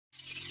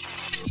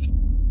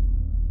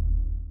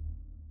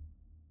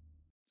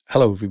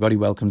Hello everybody,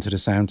 welcome to the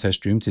sound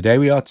test room. Today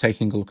we are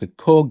taking a look at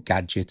Korg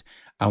Gadget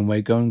and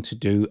we're going to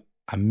do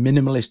a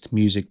minimalist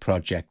music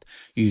project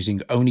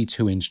using only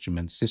two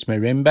instruments. This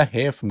marimba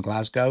here from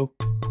Glasgow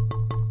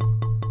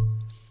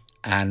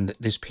and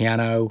this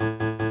piano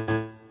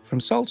from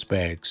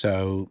Salzburg.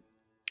 So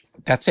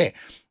that's it.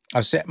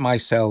 I've set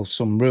myself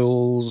some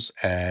rules,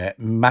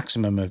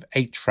 maximum of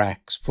 8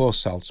 tracks, 4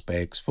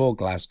 Salzburgs, 4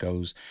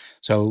 Glasgows.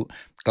 So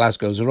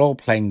Glasgows are all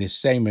playing this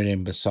same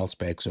marimba,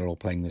 Salzburgs are all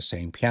playing the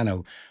same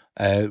piano.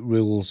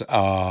 Rules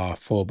are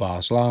 4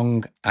 bars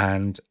long,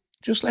 and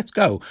just let's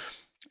go.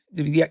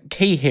 The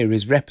key here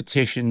is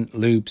repetition,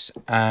 loops,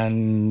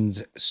 and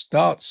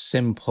start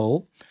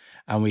simple,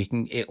 and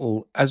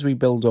it'll as we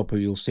build up,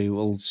 you'll see it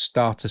will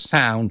start to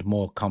sound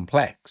more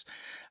complex.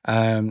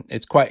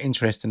 It's quite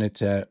interesting.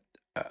 It's a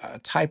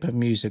type of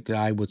music that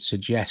I would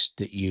suggest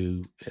that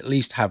you at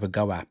least have a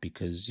go at,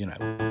 because you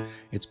know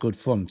it's good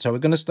fun. So we're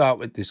going to start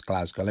with this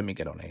Glasgow. Let me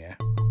get on here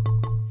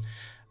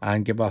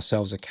and give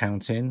ourselves a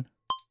count in.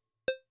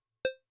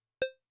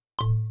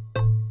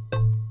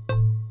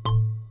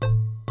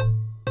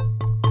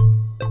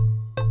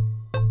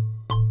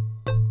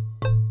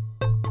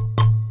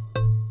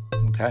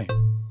 Okay,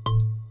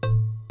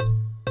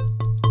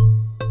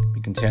 we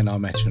can turn our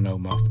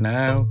metronome off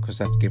now because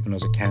that's given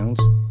us a count.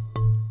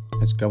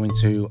 Let's go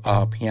into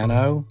our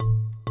piano.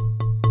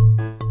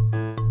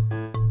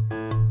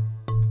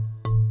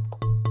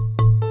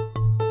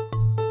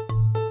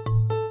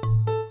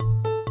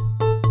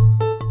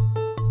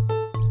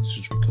 Let's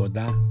just record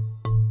that.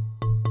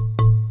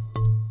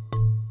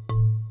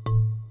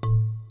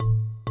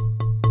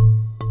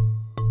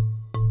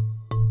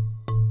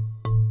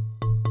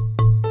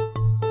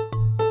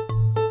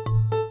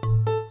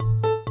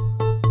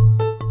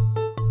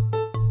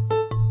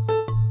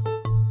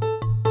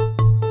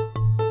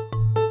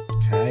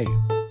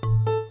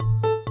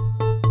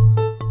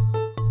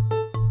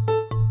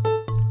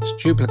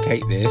 Let's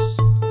duplicate this.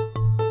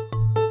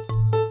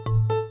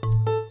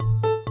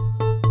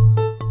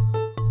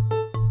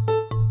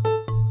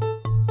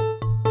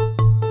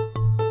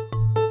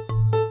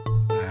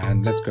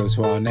 And let's go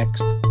to our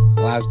next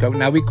Glasgow.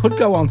 Now we could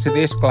go onto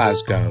this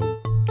Glasgow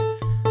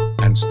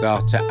and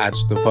start to add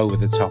stuff over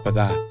the top of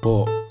that,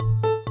 but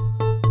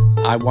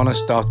I want to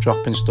start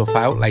dropping stuff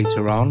out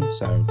later on,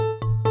 so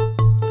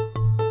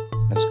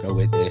let's go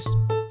with this.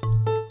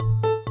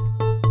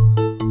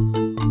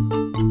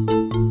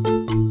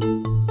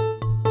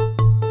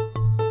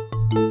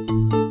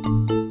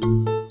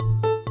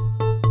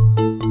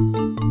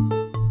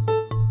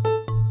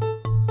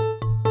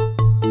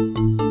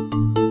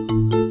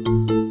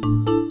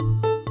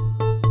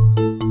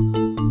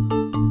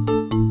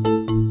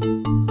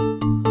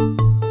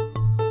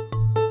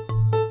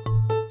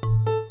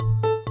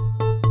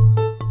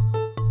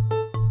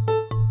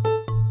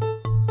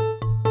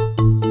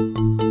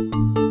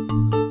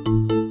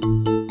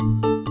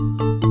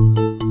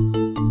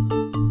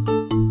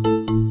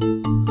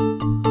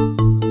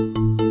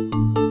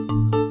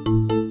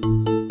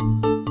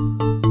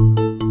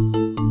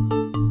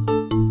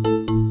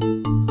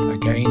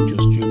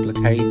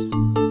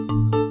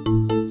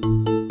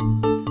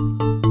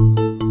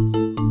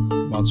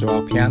 Onto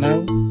our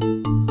piano.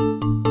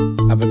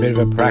 Have a bit of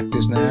a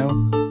practice now.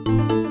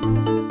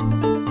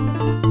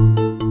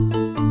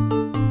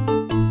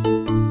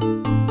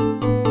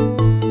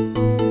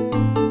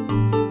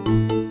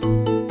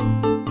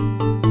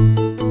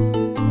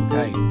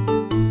 Okay.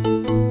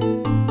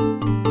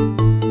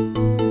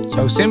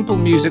 So simple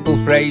musical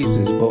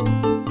phrases, but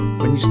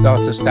when you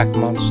start to stack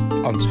them on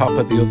top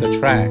of the other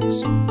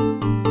tracks,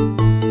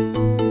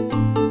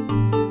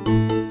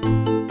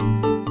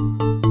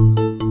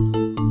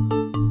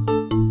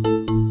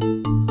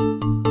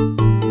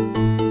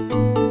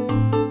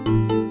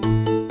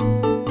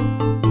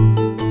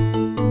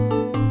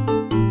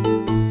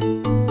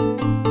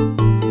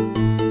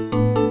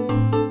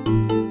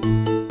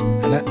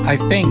 I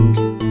think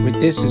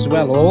with this as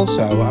well,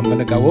 also, I'm going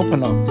to go up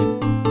an octave.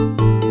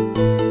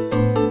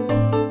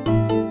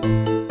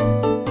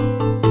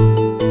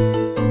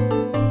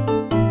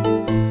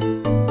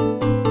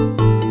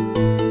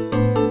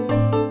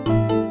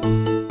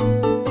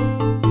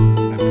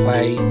 And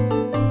play.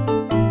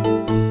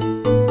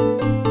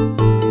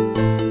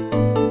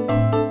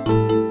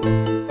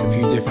 A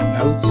few different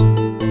notes.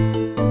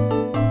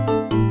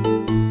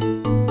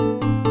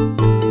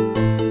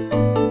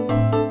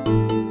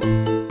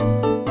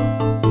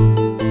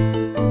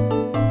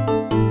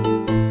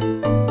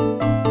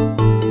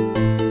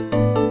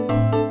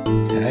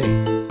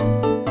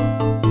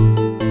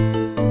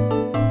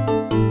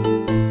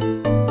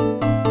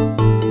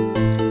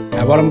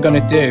 Now what I'm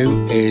going to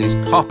do is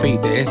copy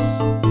this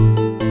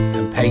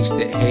and paste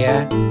it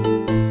here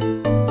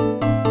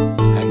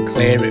and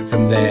clear it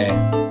from there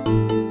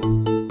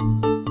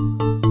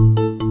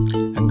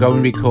and go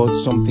and record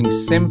something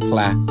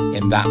simpler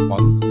in that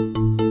one.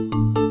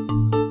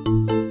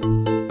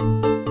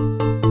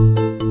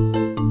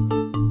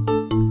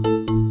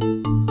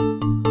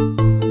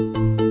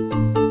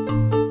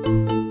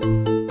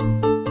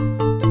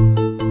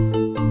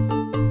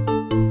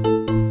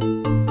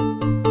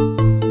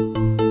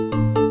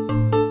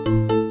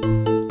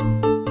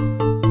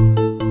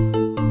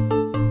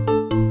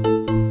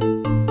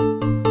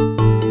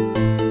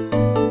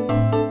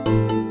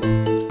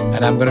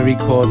 And I'm going to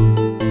record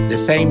the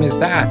same as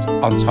that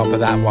on top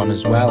of that one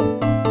as well.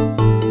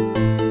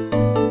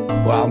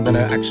 But I'm going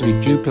to actually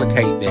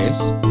duplicate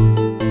this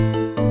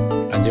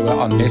and do it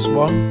on this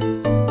one.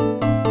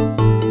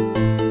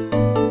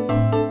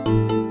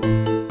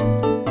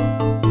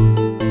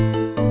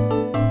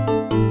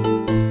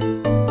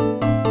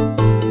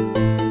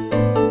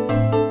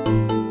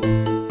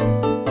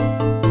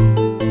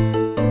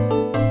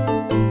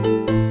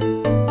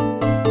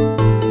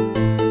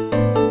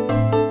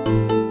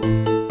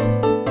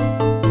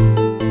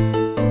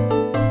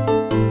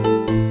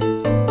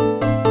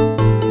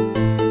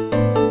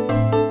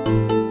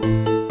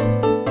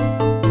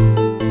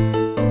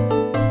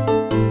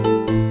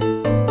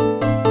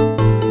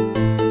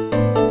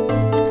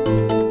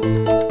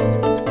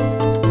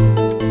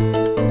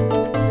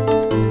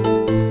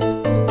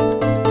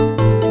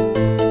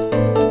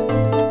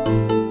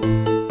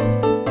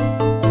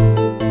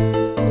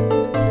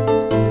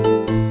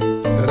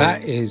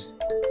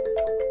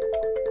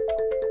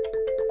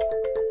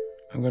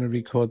 I'm going to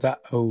record that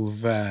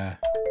over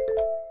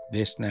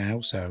this now,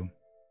 so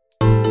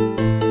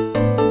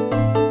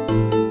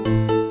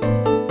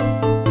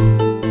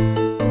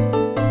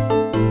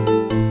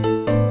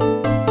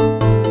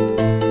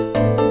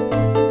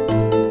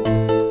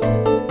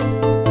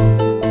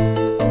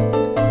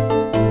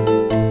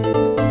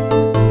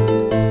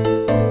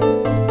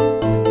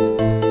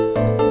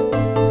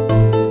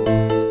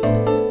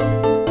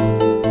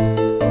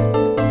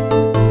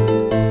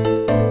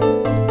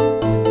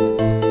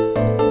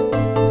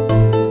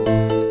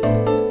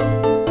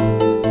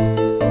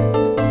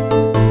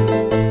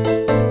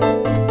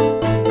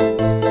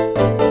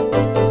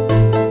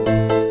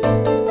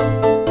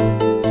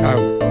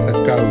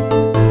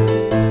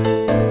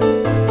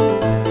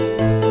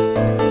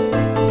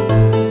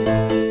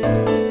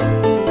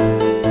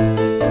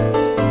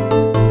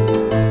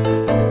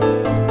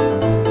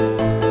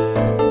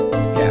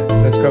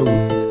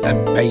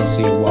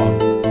bassier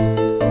one.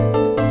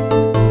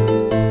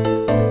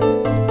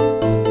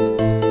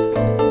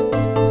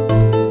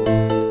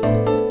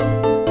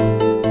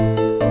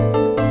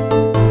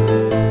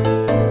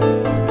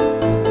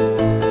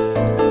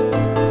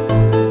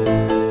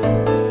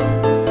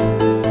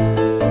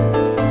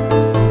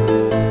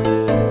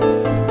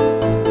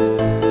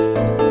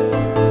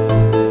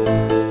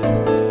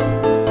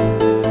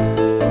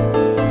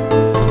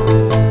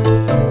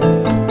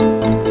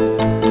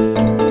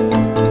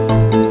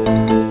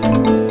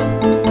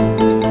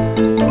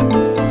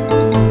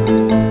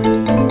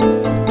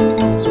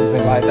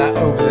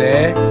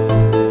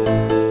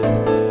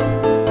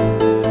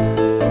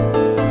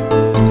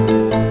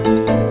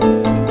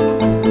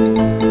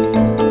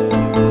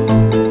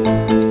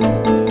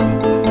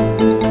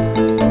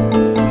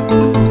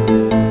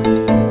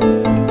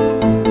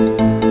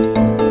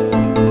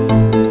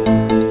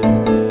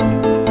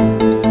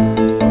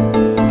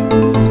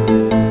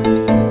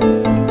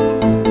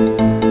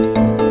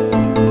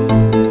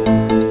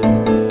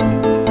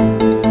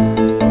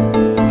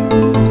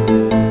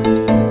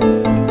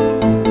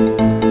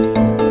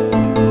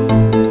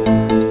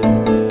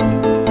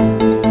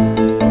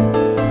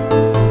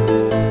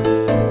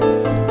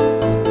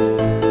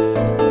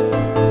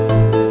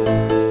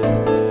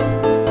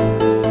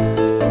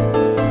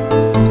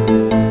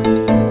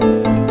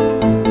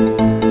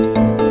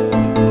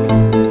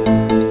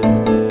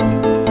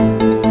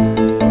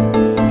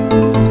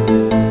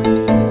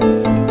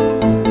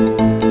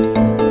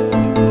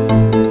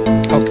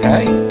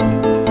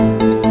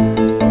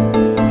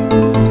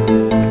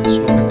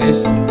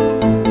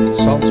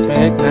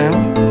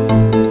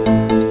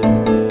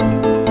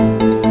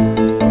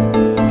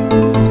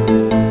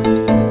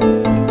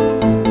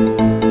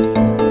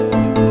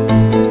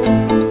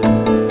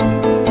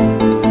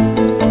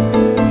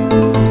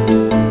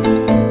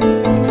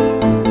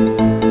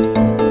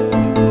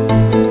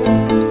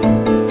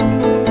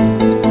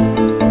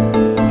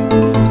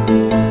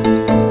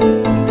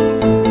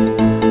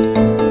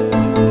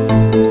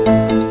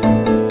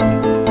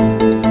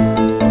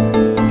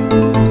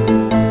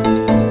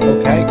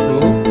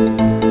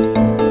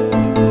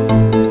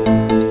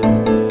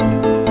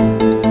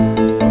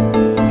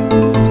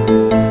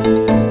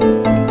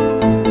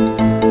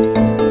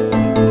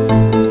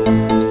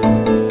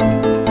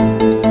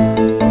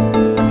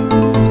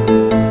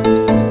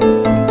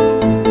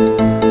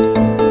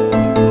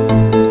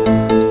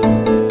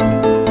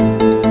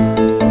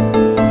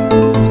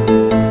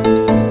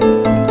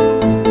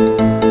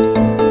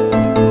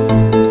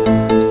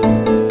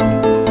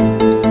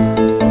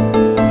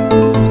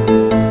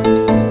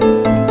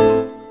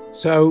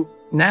 So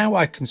now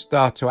I can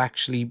start to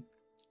actually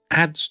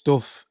add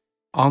stuff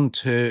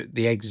onto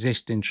the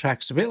existing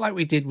tracks, a bit like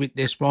we did with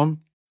this one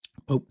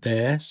up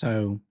there.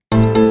 So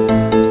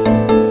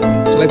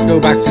let's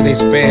go back to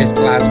this first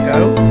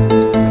Glasgow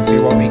and see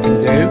what we can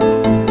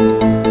do.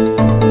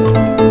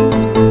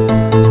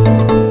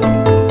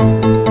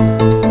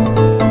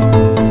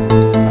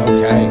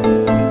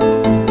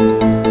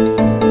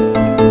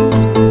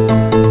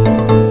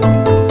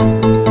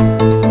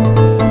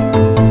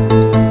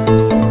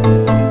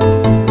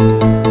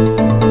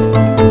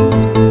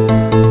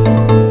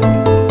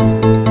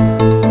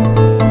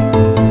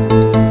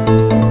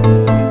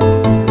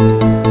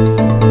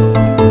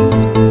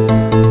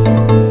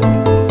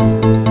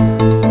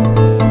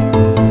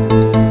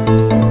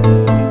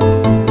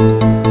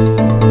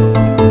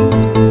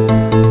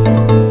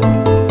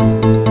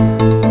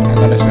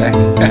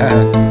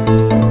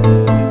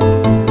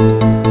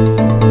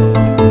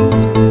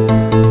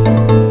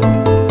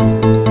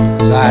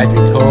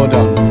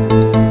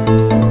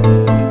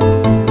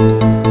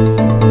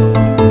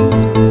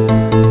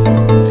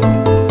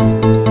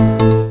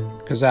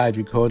 because I had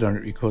record on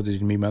it, recorded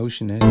in me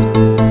motion it.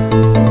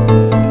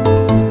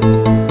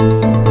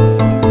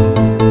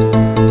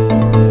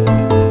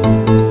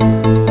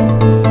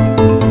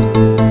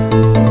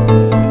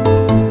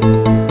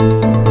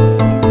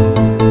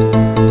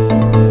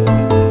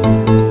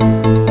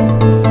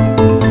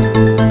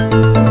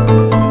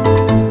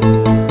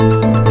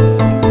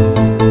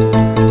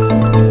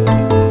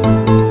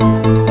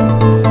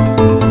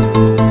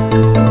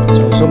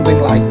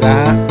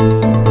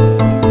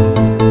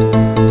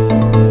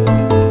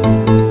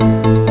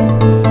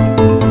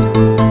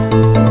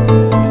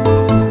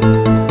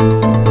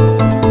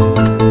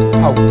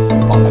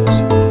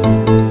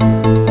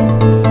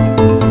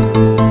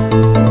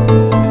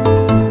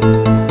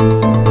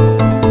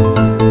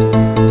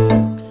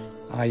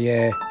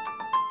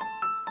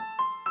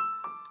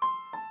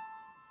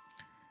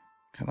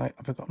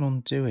 Have I got an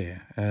undo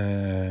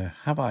here?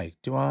 Have I?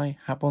 Do I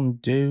have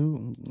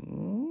undo?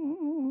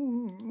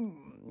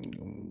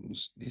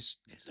 Is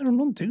there an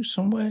undo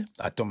somewhere?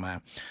 I don't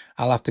know.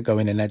 I'll have to go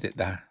in and edit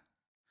that.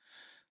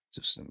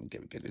 Just let me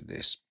get rid of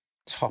this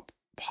top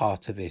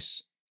part of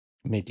this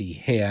MIDI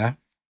here.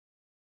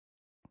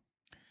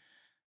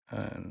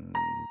 And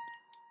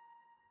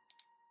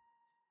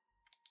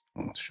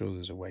I'm not sure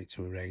there's a way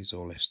to erase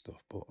all this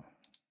stuff, but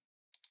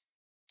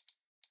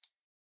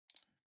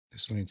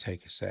this will only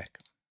take a sec.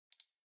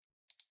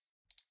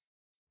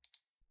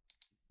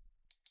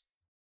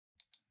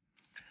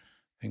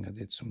 I think I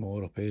did some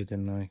more up here,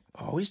 didn't I?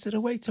 Oh, is there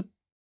a way to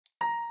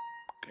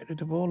get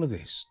rid of all of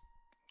this?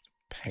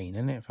 Pain,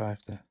 isn't it, if I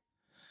have to?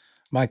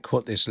 Might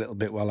cut this little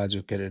bit while I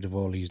just get rid of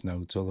all these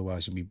notes,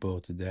 otherwise you'll be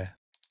bored to death.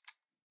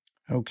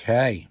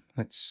 Okay,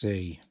 let's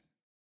see.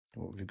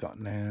 What have we got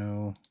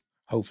now?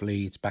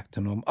 Hopefully it's back to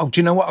normal. Oh,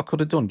 do you know what I could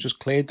have done? Just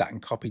cleared that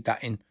and copied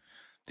that in.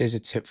 There's a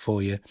tip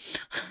for you.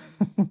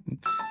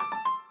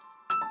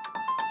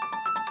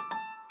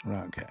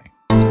 Right, okay.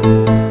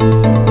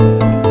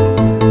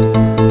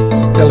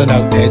 Still a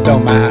note there,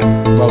 don't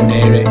matter, won't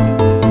hear it.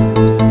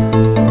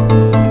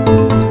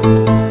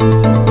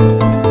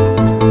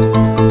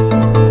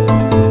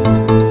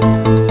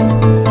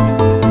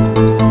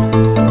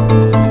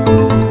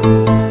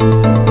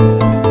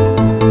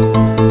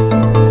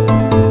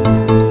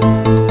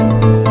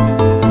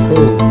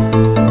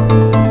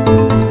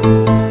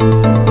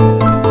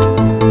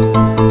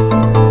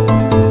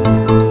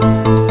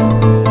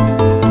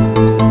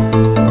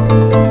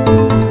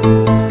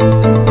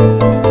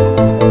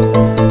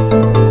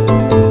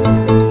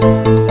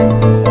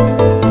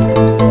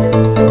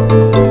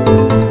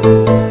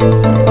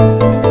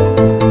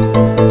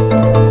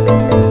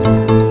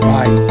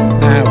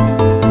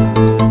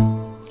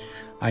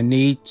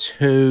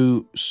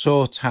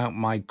 Sort out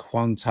my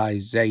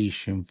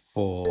quantization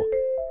for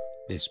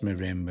this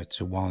marimba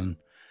to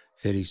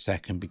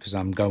 1/32 because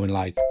I'm going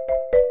like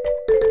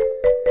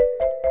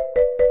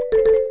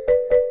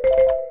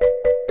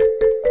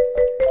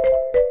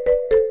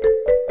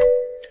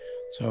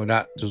so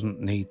that doesn't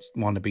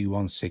want to be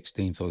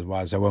 1/16,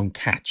 otherwise I won't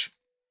catch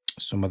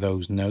some of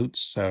those notes.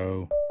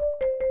 So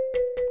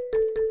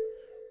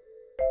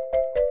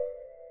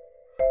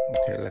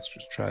okay, let's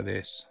just try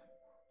this.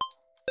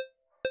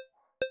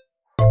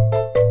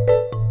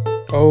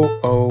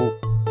 Oh,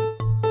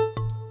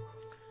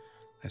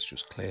 let's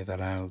just clear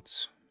that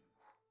out.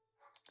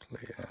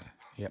 Clear,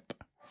 yep.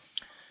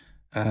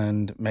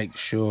 And make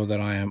sure that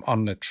I am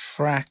on the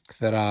track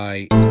that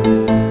I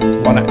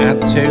want to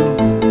add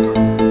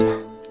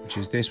to, which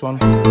is this one.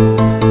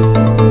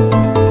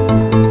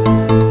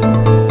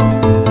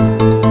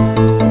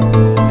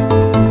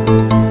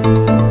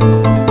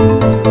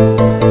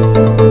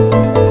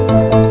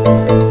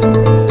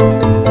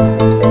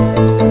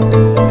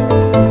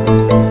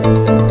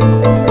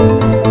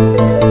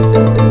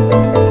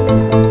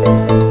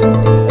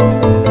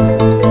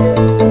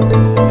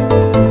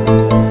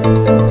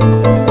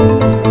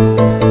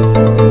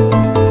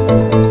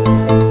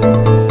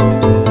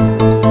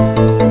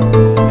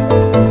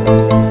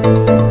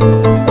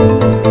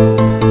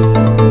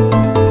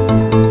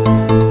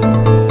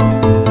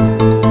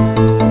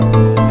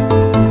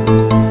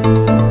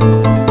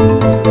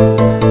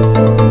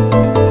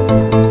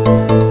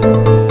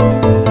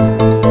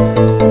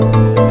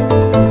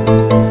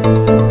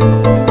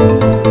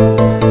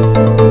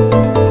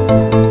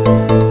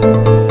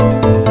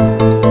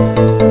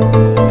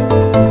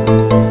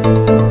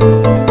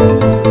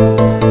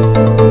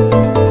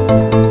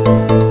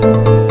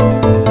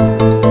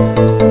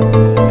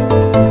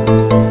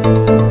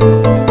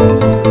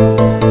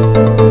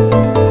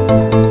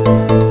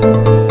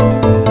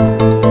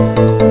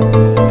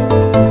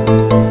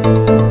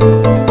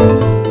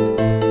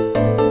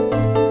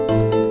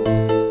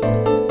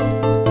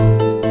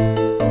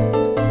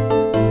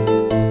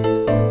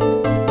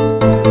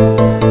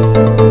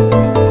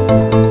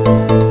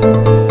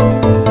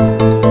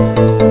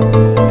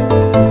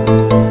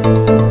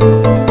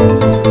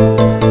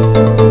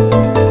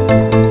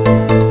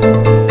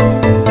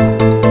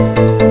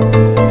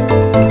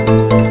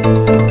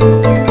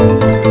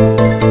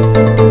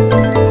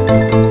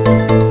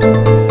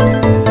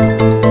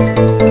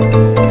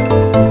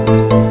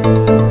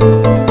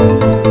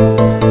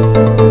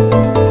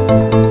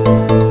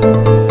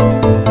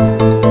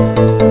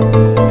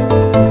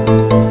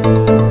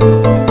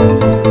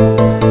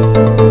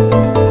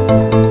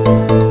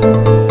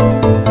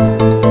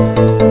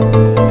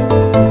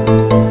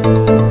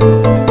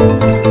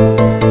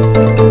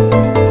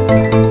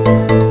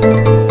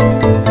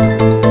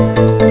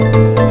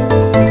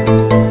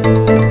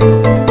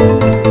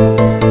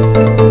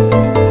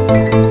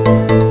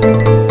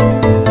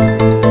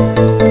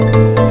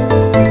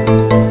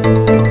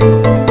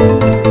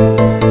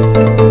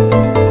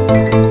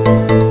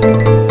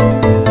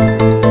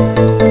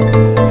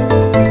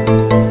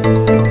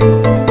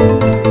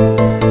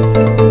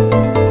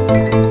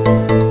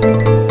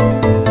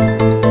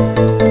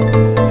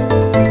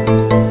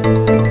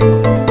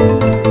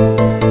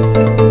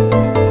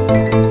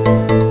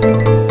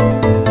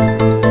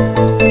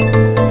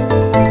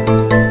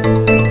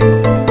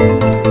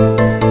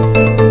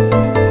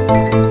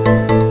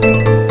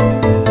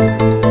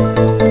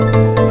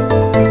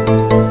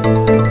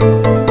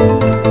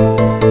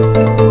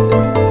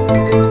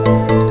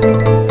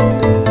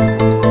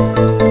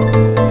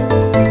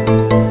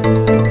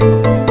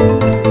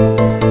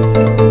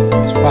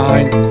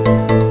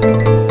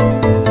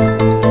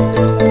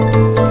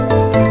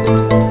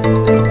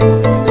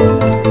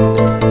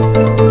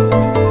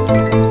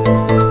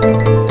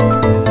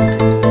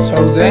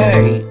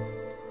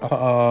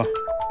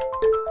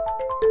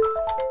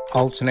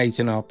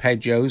 alternating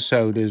arpeggios,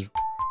 so there's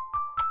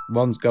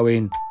one's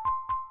going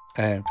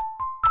and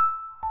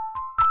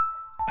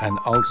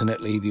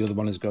alternately the other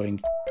one is going.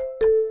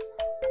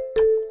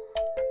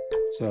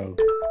 So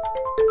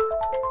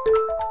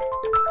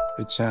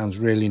it sounds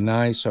really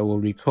nice, so we'll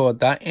record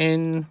that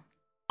in.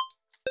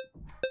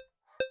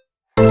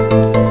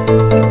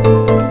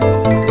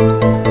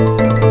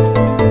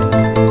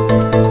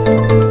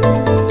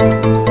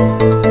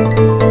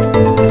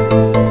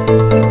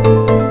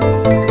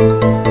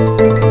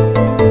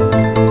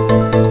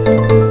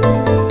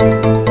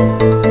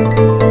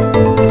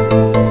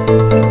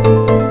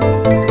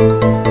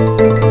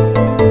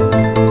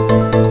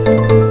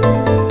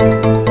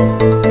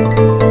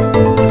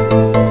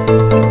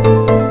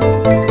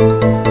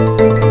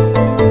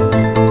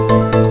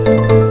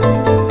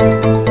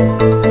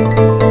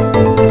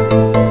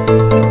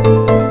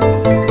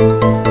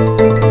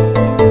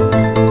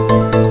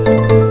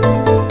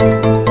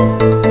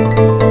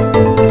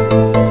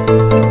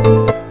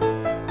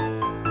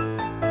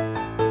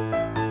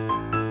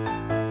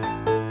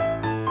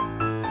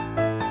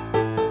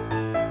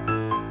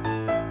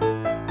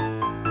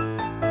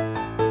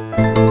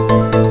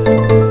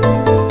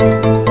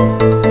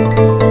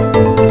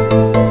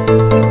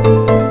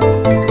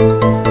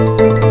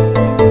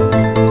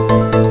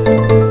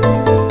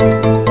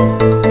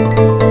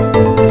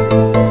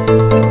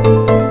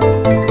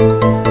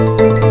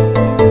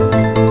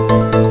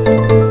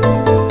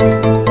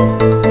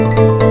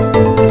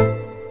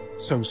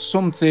 So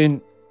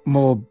something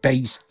more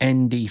bass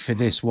endy for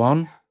this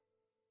one.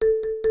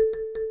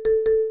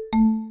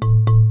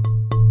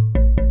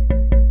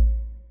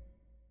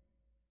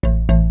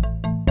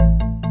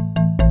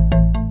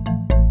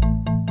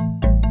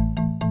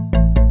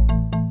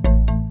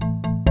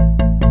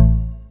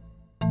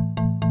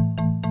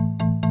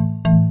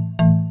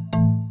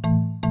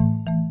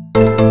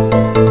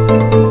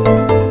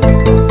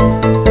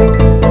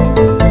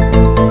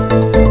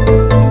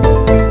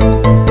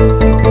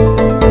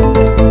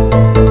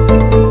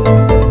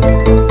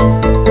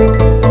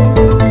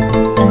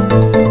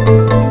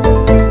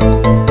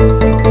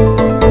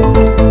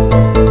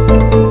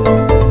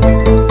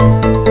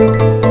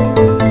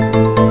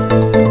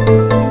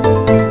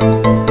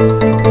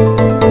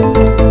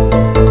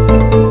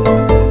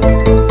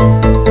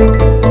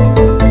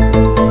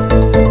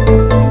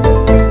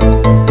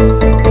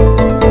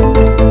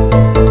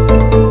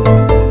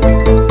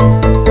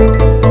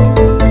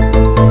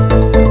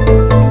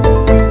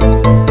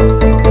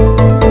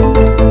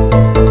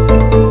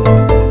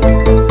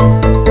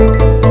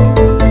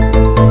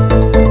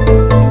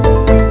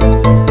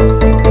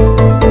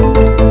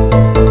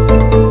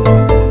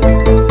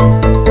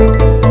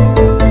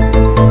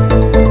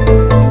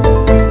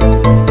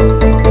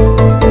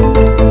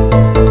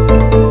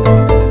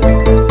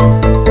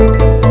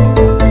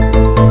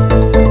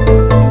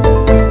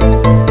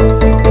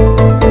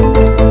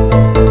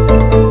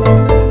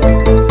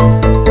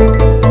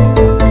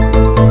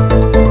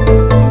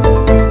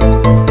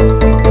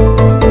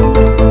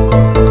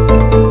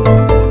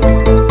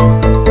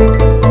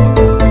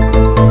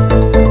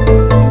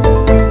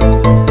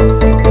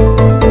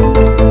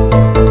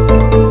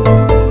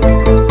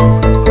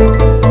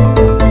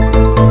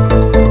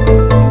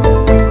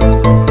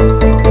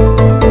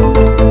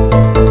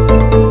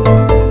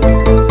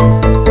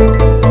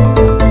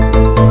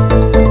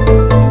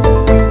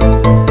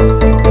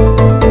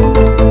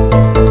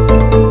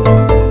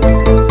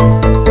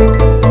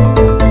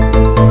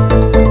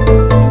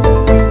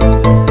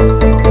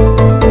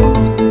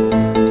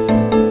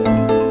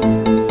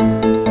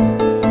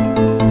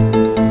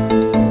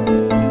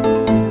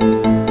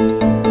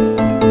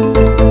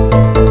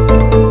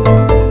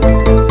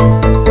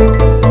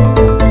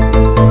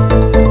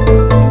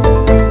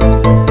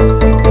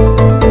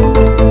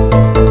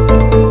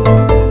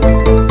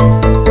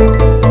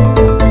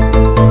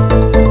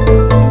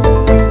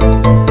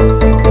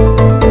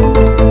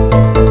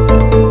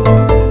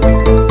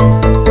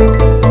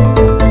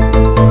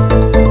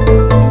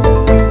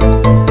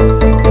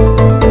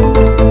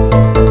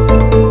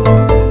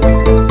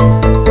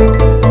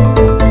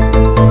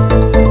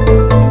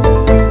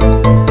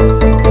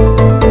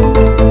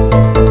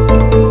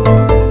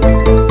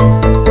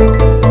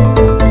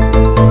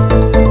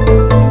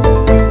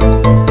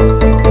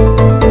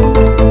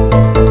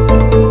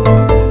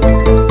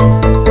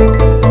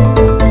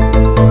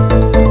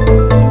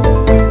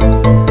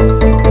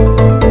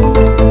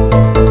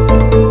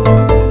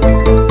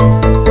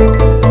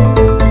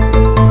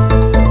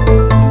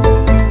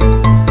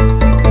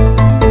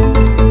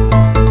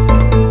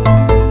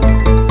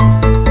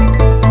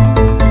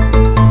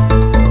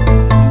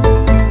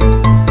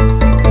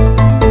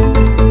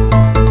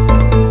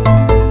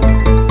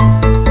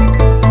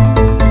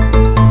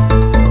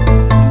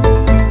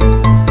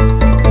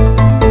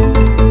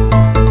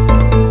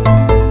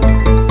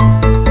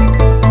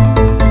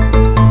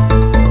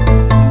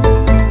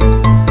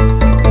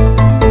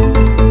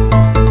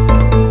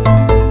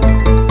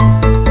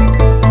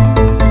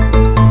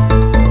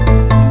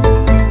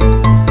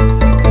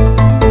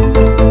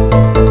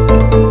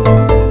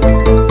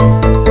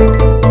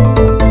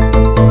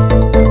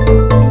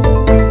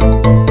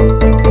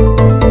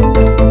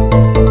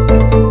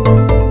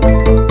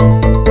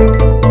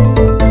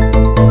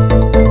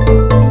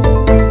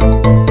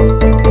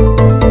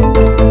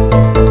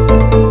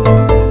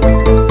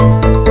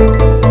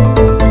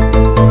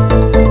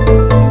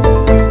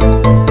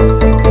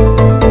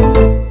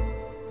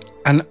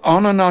 And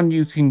on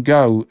you can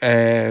go,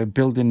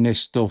 building this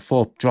stuff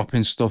up,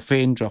 dropping stuff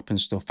in, dropping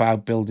stuff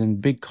out,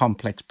 building big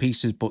complex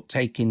pieces, but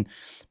taking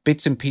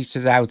bits and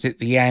pieces out at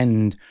the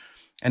end,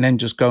 and then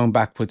just going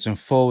backwards and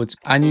forwards.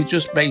 And you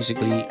just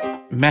basically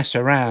mess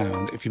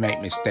around. If you make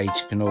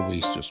mistakes, you can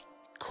always just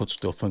cut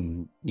stuff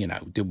and, you know,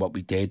 do what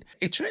we did.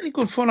 It's really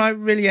good fun. I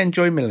really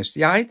enjoy Minimalist.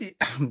 The idea,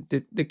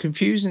 the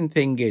confusing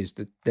thing is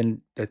that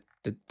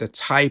the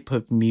type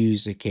of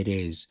music it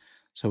is.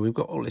 So we've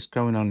got all this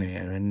going on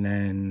here, and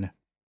then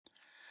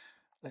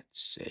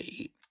let's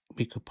see,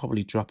 we could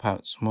probably drop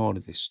out some more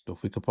of this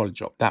stuff. We could probably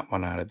drop that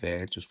one out of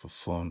there just for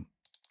fun.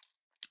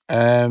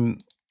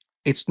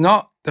 It's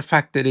not the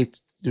fact that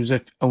there's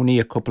only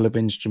a couple of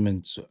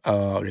instruments,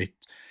 or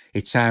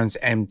it sounds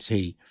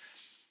empty.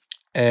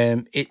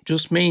 It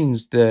just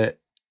means that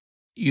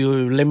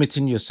you're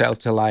limiting yourself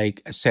to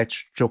like a set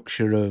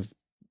structure of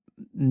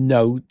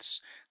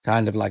notes,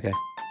 kind of like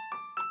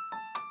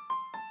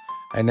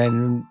and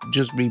then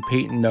just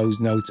repeating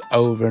those notes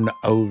over and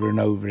over and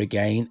over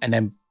again, and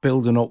then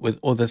building up with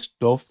other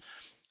stuff.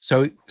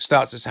 So it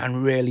starts to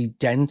sound really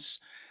dense.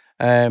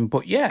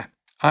 But yeah,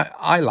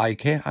 I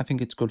like it. I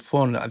think it's good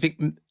fun. I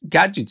think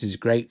Gadget is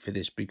great for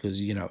this because,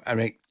 you know, I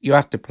mean, you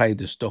have to play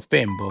the stuff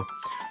in, but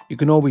you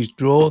can always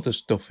draw the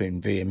stuff in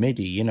via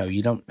MIDI. You know,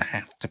 you don't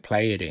have to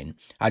play it in.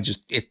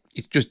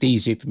 It's just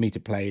easier for me to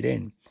play it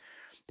in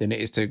than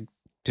it is to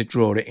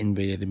draw it in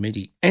via the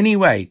MIDI.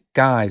 Anyway,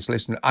 guys,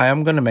 listen, I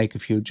am going to make a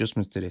few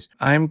adjustments to this.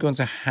 I'm going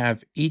to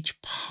have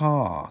each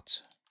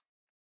part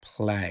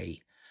play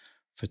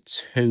for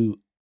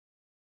two,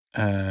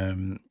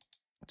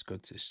 let's go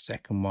to the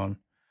second one,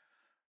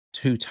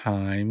 2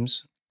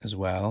 times as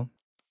well.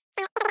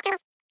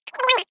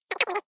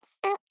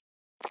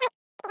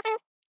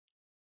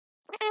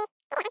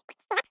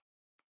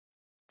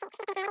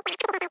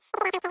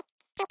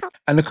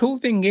 And the cool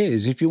thing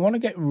is, if you want to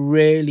get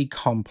really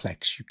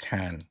complex, you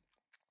can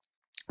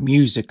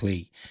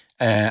musically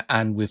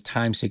and with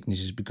time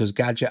signatures, because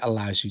Gadget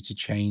allows you to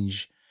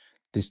change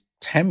this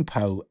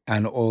tempo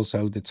and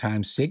also the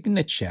time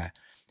signature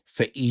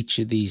for each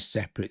of these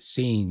separate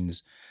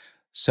scenes.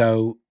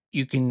 So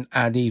you can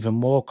add even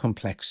more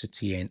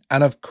complexity in.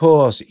 And of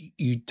course,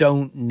 you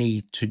don't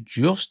need to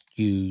just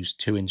use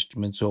 2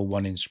 instruments or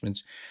 1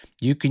 instrument.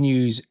 You can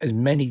use as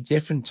many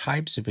different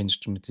types of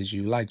instruments as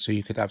you like. So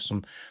you could have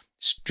some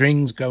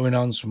strings going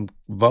on, some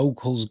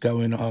vocals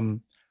going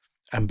on,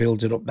 and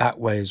build it up that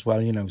way as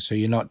well, you know. So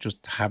you're not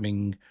just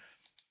having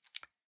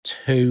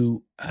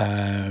 2,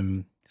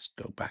 let's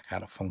go back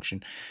out of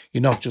function.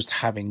 You're not just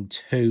having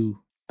 2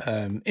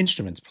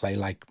 instruments play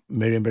like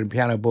marimba and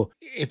piano. But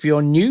if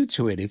you're new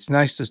to it, it's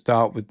nice to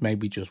start with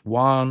maybe just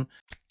 1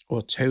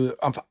 or 2.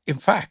 In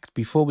fact,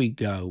 before we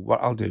go,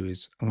 what I'll do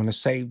is I'm going to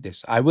save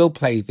this. I will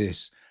play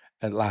this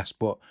at last,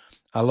 but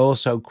I'll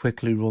also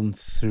quickly run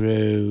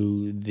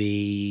through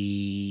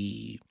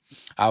the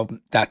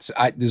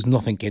there's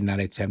nothing in that.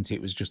 It's empty.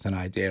 It was just an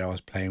idea I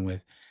was playing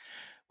with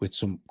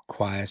some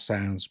choir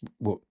sounds,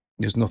 but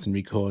there's nothing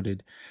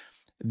recorded.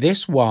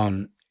 This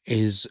one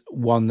is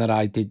one that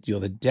I did the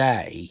other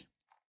day,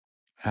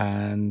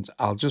 and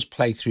I'll just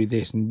play through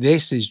this, and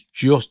this is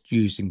just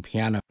using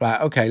piano.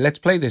 Right, okay, let's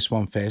play this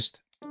one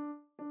first.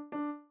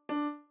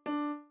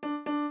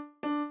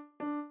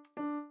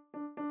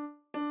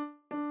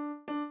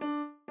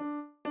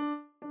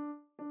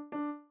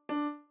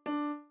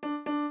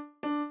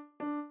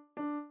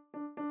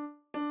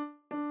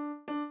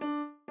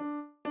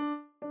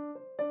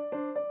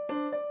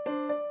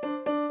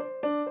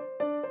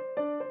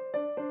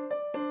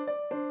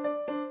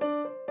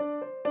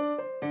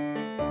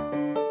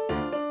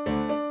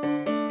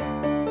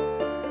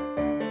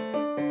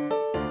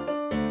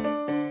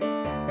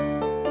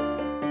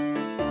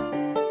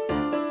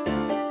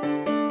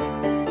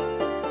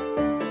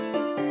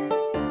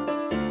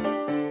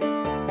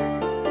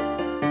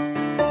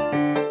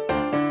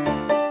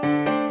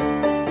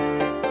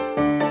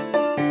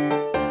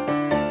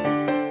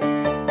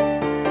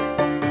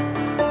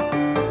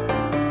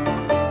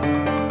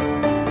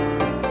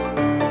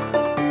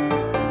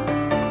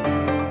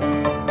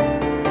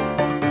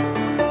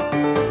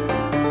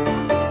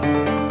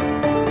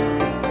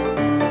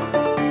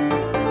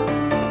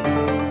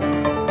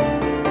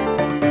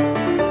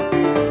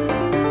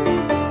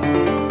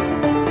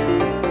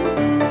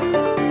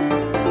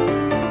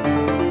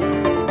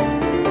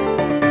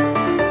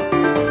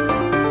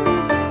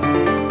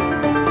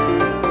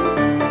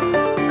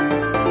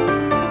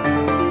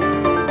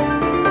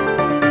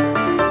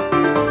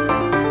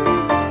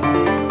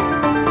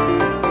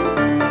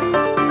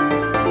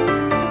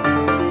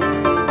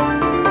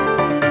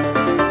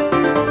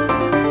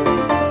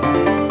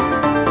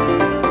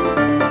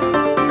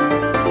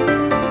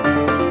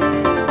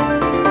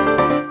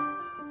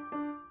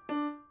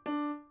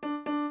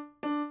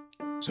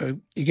 So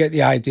you get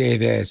the idea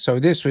there. So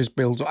this was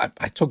built,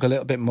 I took a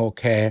little bit more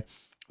care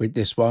with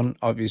this one,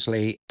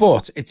 obviously,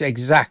 but it's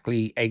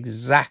exactly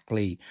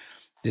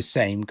the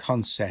same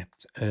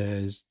concept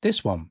as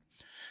this one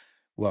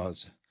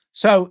was.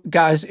 So,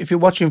 guys, if you're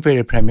watching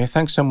Video Premiere,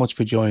 thanks so much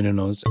for joining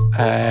us.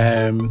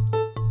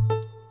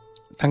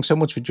 Thanks so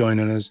much for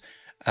joining us.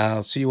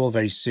 I'll see you all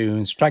very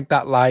soon. Strike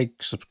that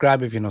like,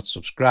 subscribe if you're not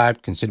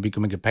subscribed, consider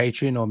becoming a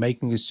patron or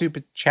making a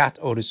super chat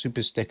or a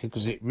super sticker,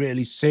 because it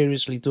really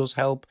seriously does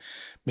help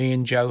me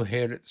and Joe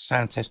here at the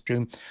Sound Test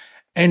Room.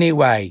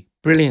 Anyway,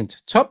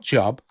 brilliant. Top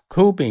job.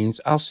 Cool beans.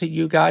 I'll see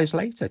you guys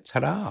later.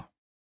 Ta-da.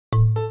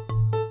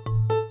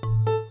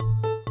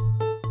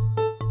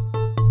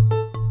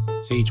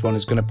 So each one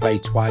is going to play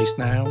twice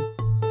now.